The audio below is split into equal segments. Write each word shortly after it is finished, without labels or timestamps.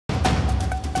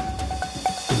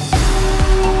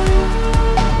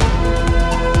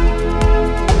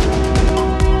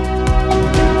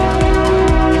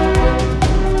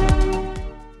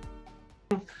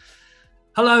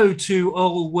Hello to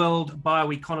all World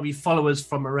Bioeconomy followers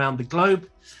from around the globe.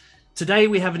 Today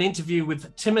we have an interview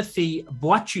with Timothée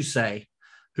Boitouzet,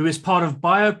 who is part of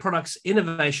Bioproducts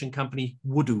innovation company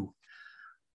Woodoo.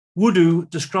 Woodoo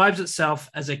describes itself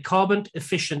as a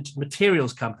carbon-efficient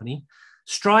materials company,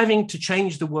 striving to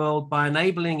change the world by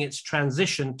enabling its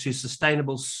transition to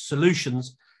sustainable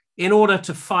solutions in order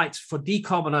to fight for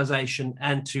decarbonization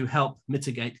and to help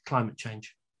mitigate climate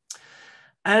change.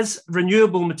 As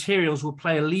renewable materials will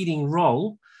play a leading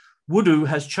role, Woodoo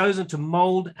has chosen to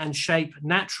mold and shape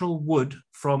natural wood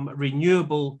from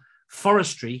renewable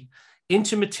forestry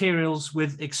into materials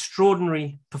with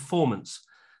extraordinary performance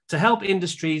to help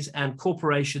industries and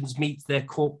corporations meet their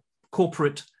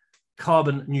corporate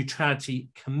carbon neutrality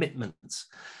commitments.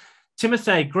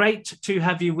 Timothée, great to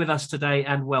have you with us today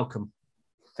and welcome.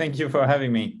 Thank you for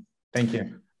having me. Thank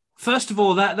you. First of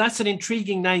all, that's an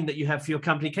intriguing name that you have for your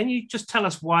company. Can you just tell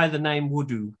us why the name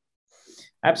Woodoo?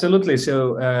 Absolutely.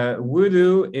 So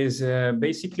Woodoo is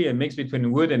basically a mix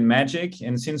between wood and magic.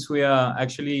 And since we are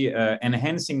actually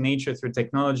enhancing nature through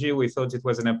technology, we thought it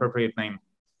was an appropriate name.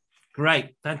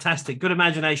 Great. Fantastic. Good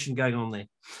imagination going on there.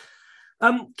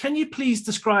 Can you please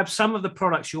describe some of the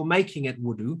products you're making at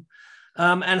Woodoo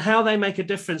and how they make a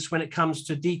difference when it comes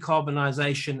to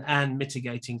decarbonization and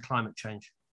mitigating climate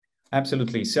change?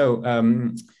 Absolutely. So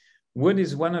wood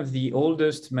is one of the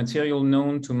oldest material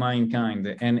known to mankind.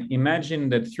 And imagine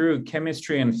that through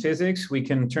chemistry and physics, we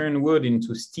can turn wood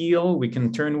into steel, we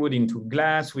can turn wood into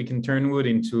glass, we can turn wood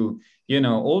into,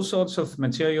 all sorts of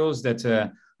materials that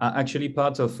are actually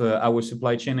part of our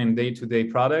supply chain and day-to-day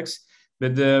products.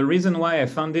 But the reason why I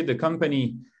founded the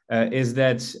company is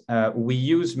that we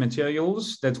use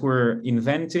materials that were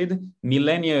invented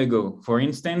millennia ago. For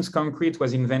instance, concrete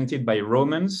was invented by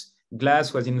Romans.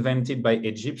 Glass was invented by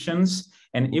Egyptians.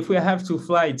 And if we have to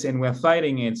fight, and we're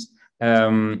fighting it,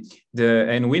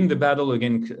 and win the battle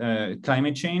against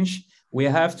climate change, we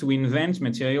have to invent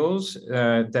materials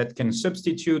that can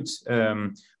substitute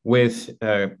with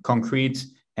concrete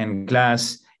and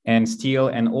glass and steel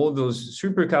and all those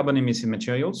super carbon emissive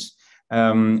materials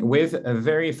with a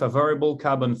very favorable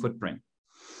carbon footprint.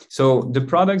 So the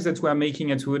products that we're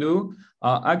making at Woodoo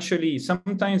are actually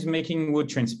sometimes making wood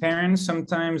transparent,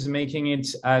 sometimes making it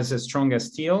as strong as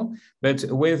steel, but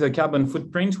with a carbon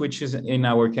footprint, which is in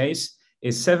our case,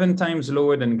 is 7 times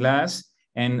lower than glass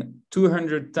and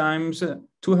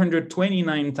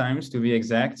 229 times to be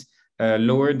exact,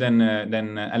 lower than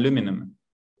aluminum.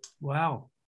 Wow.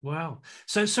 Wow.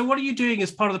 So what are you doing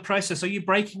as part of the process? Are you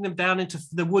breaking them down into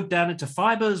the wood down into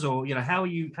fibers, or how are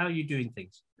you doing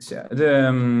things? So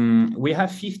we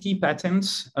have 50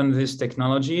 patents on this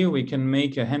technology. We can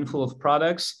make a handful of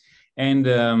products, and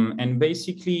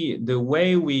basically the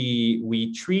way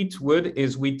we treat wood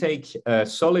is we take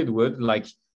solid wood like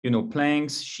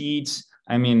planks, sheets.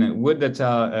 Wood that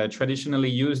are traditionally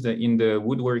used in the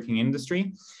woodworking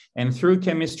industry. And through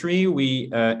chemistry, we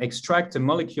extract a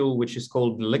molecule which is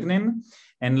called lignin.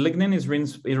 And lignin is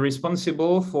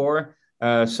responsible for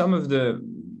some of the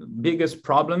biggest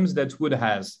problems that wood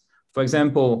has. For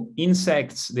example,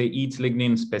 insects, they eat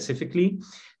lignin specifically.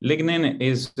 Lignin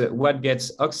is what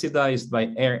gets oxidized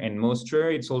by air and moisture.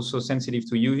 It's also sensitive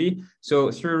to UV. So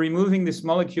through removing this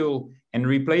molecule and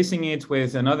replacing it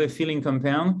with another filling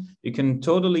compound, you can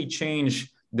totally change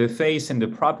the face and the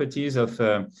properties of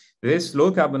this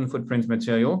low carbon footprint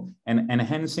material and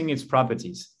enhancing its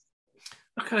properties.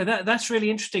 Okay, that's really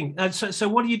interesting. So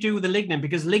what do you do with the lignin?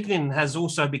 Because lignin has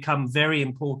also become very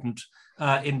important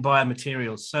in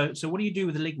biomaterials. So what do you do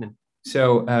with the lignin?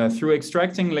 So through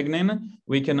extracting lignin,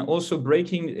 we can also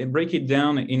break it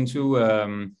down into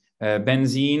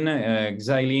benzene,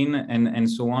 xylene, and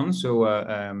so on. So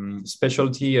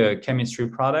specialty chemistry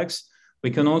products. We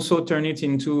can also turn it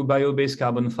into bio-based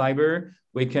carbon fiber.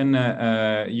 We can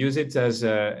use it as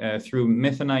through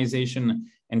methanization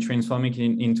and transform it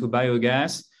into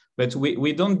biogas. But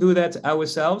we don't do that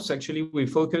ourselves. Actually, we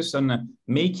focus on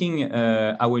making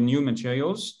our new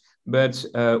materials, but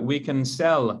we can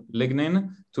sell lignin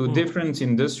to different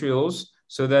industrials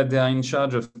so that they are in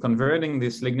charge of converting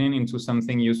this lignin into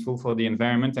something useful for the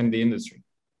environment and the industry.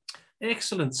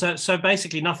 Excellent. So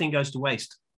basically nothing goes to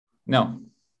waste. No.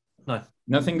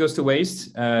 Nothing goes to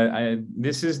waste.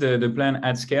 This is the plan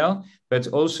at scale, but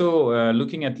also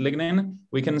looking at lignin,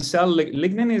 we can sell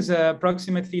lignin is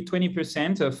approximately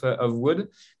 20% of wood.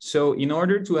 So in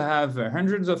order to have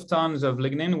hundreds of tons of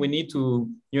lignin, we need to,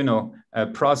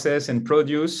 process and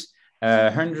produce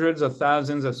hundreds of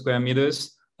thousands of square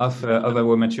meters of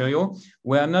our material.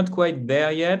 We are not quite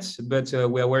there yet, but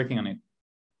we are working on it.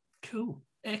 Cool.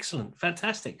 Excellent.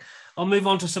 Fantastic. I'll move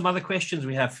on to some other questions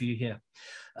we have for you here.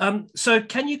 So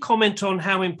can you comment on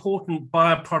how important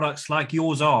bioproducts like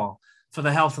yours are for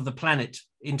the health of the planet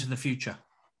into the future?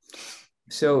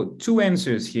 So two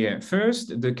answers here.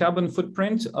 First, the carbon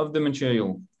footprint of the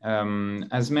material.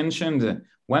 As mentioned,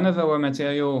 one of our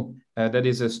material that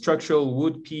is a structural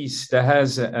wood piece that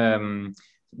has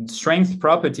strength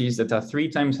properties that are 3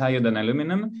 times higher than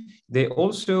aluminum.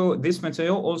 This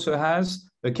material also has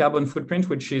a carbon footprint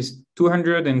which is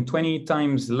 220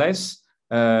 times less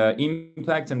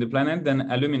impact on the planet than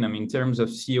aluminum in terms of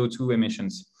CO2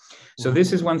 emissions. So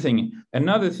this is one thing.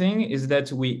 Another thing is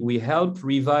that we help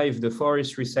revive the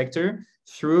forestry sector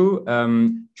through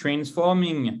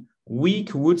transforming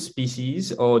weak wood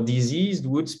species or diseased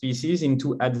wood species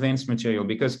into advanced material,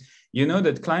 because you know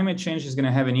that climate change is going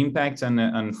to have an impact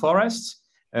on forests,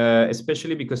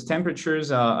 especially because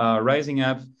temperatures are rising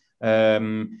up.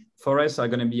 Forests are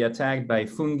going to be attacked by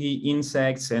fungi,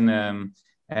 insects, and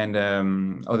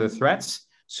other threats.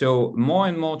 So more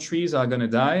and more trees are going to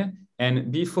die.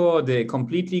 And before they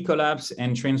completely collapse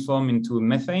and transform into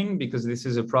methane, because this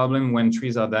is a problem when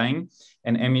trees are dying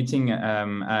and emitting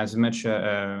as much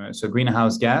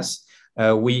greenhouse gas,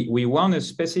 we want to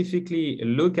specifically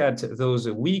look at those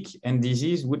weak and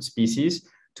diseased wood species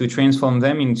to transform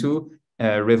them into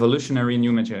revolutionary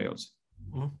new materials.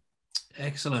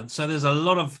 Excellent. So there's a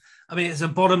lot of, it's a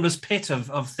bottomless pit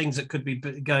of things that could be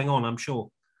going on, I'm sure.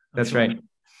 That's right.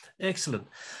 Excellent.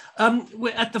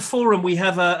 At the forum, we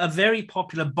have a very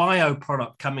popular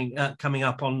bioproduct coming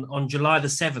up on July the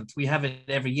 7th. We have it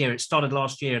every year. It started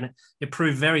last year and it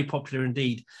proved very popular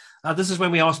indeed. This is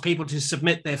when we ask people to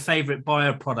submit their favorite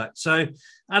bioproduct. So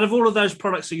out of all of those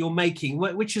products that you're making,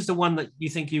 which is the one that you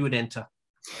think you would enter?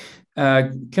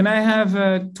 Can I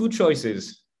have 2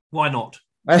 choices? Why not?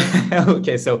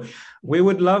 Okay, so we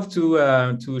would love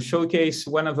to showcase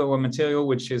one of our material,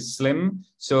 which is slim.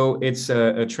 So it's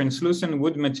a translucent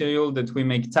wood material that we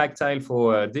make tactile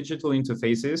for digital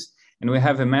interfaces. And we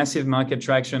have a massive market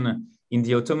traction in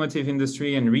the automotive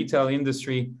industry and retail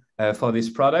industry for this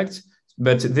product.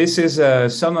 But this is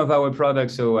some of our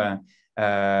products. So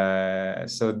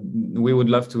we would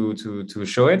love to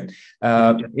show it.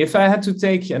 If I had to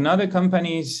take another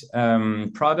company's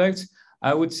product,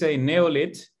 I would say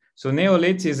Neolith. So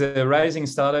Neolith is a rising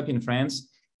startup in France,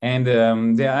 and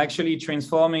they're actually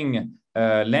transforming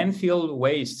landfill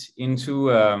waste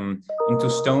into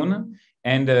stone,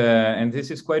 and this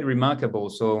is quite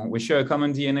remarkable. So we share a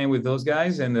common DNA with those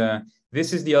guys, and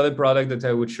this is the other product that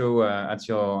I would show at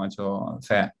your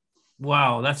fair.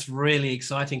 Wow, that's really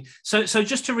exciting. So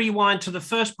just to rewind to the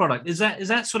first product, is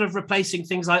that sort of replacing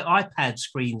things like iPad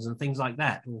screens and things like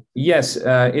that? Yes,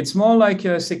 it's more like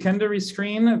a secondary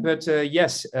screen, but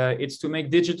yes, it's to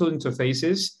make digital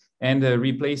interfaces and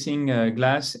replacing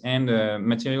glass and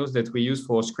materials that we use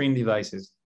for screen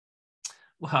devices.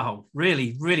 Wow,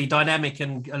 really, really dynamic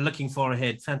and looking far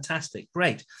ahead. Fantastic,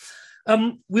 great.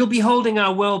 We'll be holding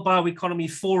our World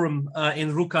Bioeconomy Forum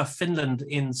in Ruka, Finland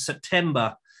in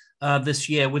September this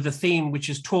year with a theme which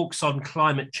is talks on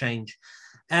climate change.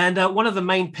 And one of the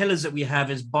main pillars that we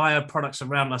have is bioproducts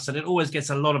around us, and it always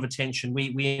gets a lot of attention.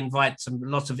 We invite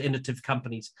lots of innovative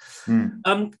companies.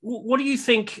 What do you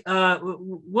think?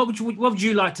 What would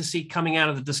you like to see coming out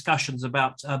of the discussions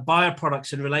about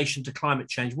bioproducts in relation to climate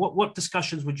change? What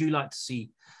discussions would you like to see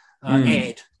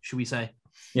aired, should we say?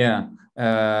 Yeah.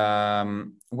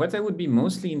 What I would be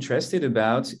mostly interested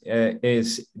about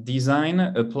is design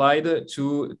applied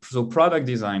to product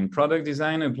design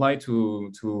applied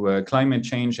to climate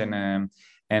change and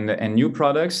new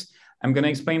products. I'm going to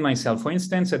explain myself. For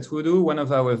instance, at Woodoo, one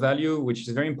of our value, which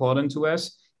is very important to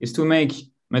us, is to make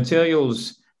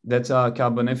materials that are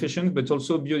carbon efficient, but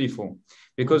also beautiful.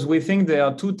 Because we think there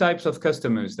are 2 types of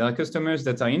customers. There are customers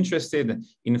that are interested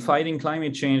in fighting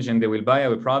climate change and they will buy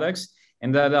our products.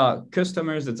 And there are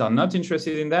customers that are not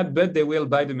interested in that, but they will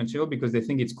buy the material because they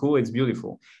think it's cool, it's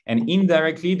beautiful. And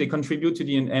indirectly, they contribute to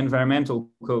the environmental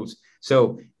cause.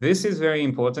 So this is very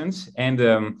important. And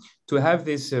to have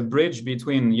this bridge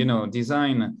between,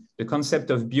 design, the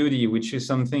concept of beauty, which is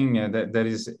something that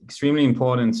is extremely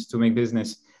important to make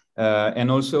business, and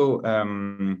also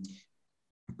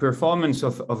performance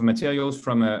of materials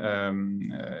from a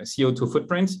CO2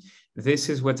 footprint, this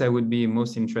is what I would be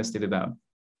most interested about.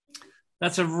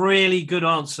 That's a really good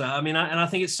answer. And I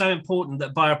think it's so important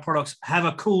that bioproducts have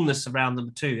a coolness around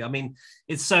them too.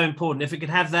 It's so important. If it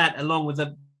could have that along with it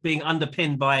being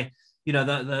underpinned by,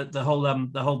 the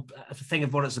whole thing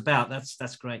of what it's about,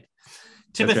 that's great.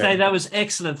 Timothée, right. That was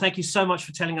excellent. Thank you so much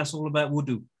for telling us all about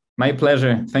Woodoo. My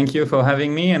pleasure. Thank you for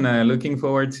having me, and looking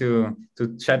forward to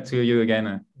chat to you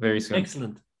again very soon.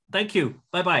 Excellent. Thank you.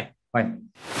 Bye-bye. Bye.